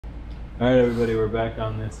Alright everybody, we're back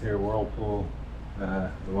on this here Whirlpool,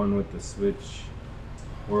 the one with the switch,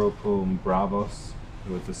 Whirlpool Bravos,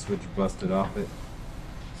 with the switch busted off it.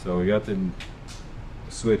 So we got the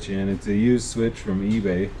switch in. It's a used switch from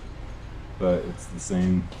eBay, but it's the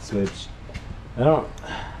same switch. I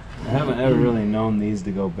haven't ever really known these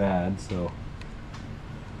to go bad, so.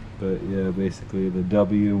 But yeah, basically the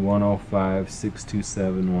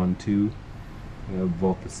W10562712. We have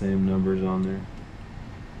both the same numbers on there.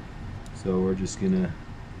 So we're just gonna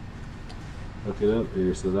hook it up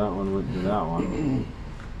here. So that one went to that one.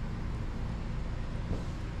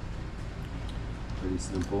 Pretty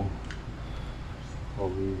simple. Pull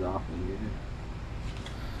these off in here.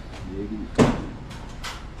 Maybe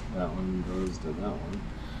that one goes to that one.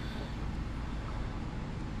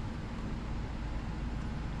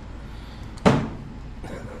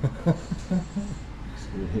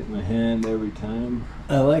 Just gonna hit my hand every time.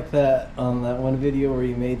 I like that on that one video where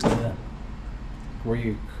you made where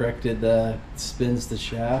you corrected the spins the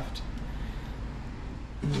shaft.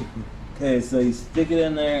 Okay, so you stick it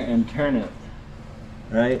in there and turn it,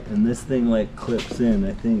 right? And this thing like clips in,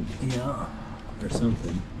 I think. Yeah. Or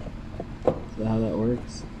something. Is that how that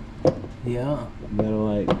works? Yeah. You gotta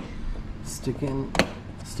like stick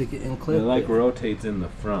it and clip. It like rotates in the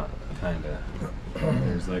front, kinda.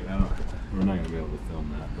 There's like we're not gonna be able to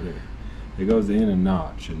film that, but it goes in a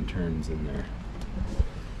notch and turns in there.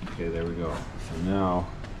 Okay, there we go. So now,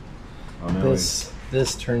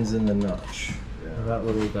 this turns in the notch. Yeah. That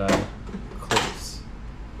little guy clips.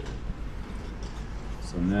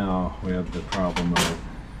 So now we have the problem of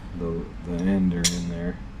the end are in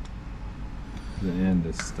there. The end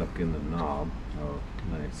is stuck in the knob. Oh,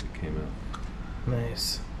 nice! It came out.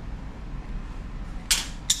 Nice.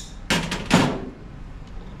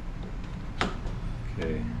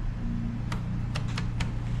 Okay.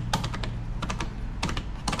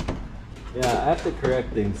 Yeah, I have to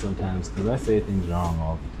correct things sometimes because I say things wrong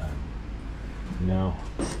all the time. You know?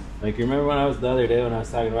 Like, you remember when I was the other day when I was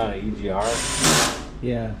talking about an EGR?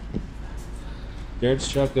 Yeah. Jared's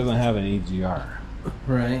truck doesn't have an EGR.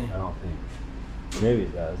 Right. I don't think. Maybe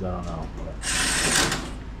it does, I don't know.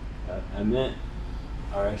 But I meant,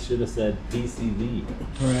 or I should have said PCV.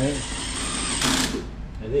 Right.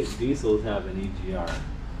 I think diesels have an EGR,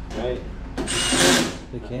 right?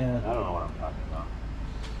 They can. I don't know what I'm talking about.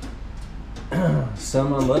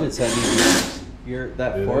 Some unleadeds have EGRs.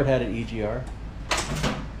 That Ford had an EGR.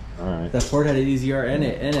 Alright. That Ford had an EGR and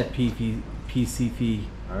a PCV.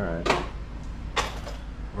 Alright.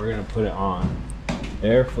 We're gonna put it on.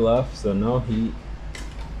 Air fluff, so no heat.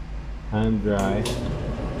 Time dry.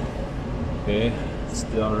 Okay,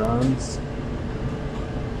 still runs.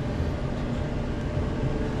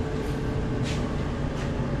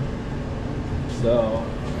 So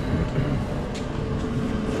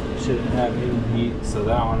shouldn't have any heat. So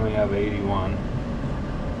that one we have 81.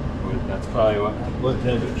 That's probably what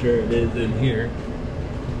temperature it is in here.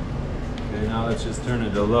 Okay, now let's just turn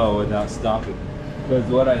it to low without stopping. Because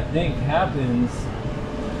what I think happens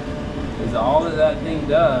is all that thing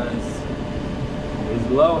does is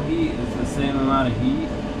low heat is the same amount of heat,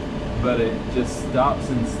 but it just stops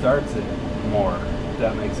and starts it more, if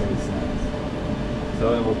that makes any sense.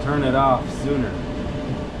 So it will turn it off sooner.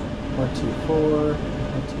 124.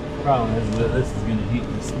 Problem is that this is going to heat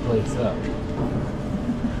this place up.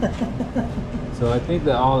 So I think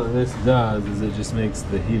that all that this does is it just makes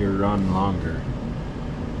the heater run longer.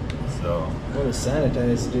 So What does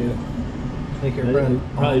sanitize do? Make it I run think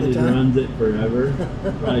it probably all the just time? runs it forever.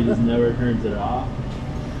 Probably just never turns it off.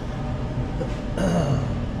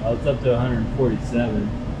 Well, it's up to 147.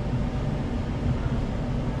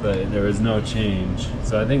 But there was no change.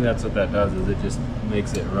 So I think that's what that does, is it just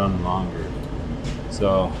makes it run longer.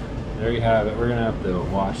 So there you have it. We're gonna have to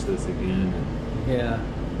wash this again. Yeah.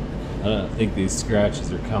 I don't think these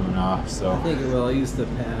scratches are coming off, so. I think it will. I use the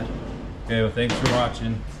pad. Okay, well thanks for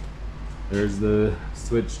watching. There's the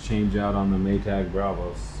switch change out on the Maytag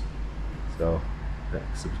Bravos. So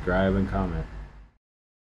subscribe and comment.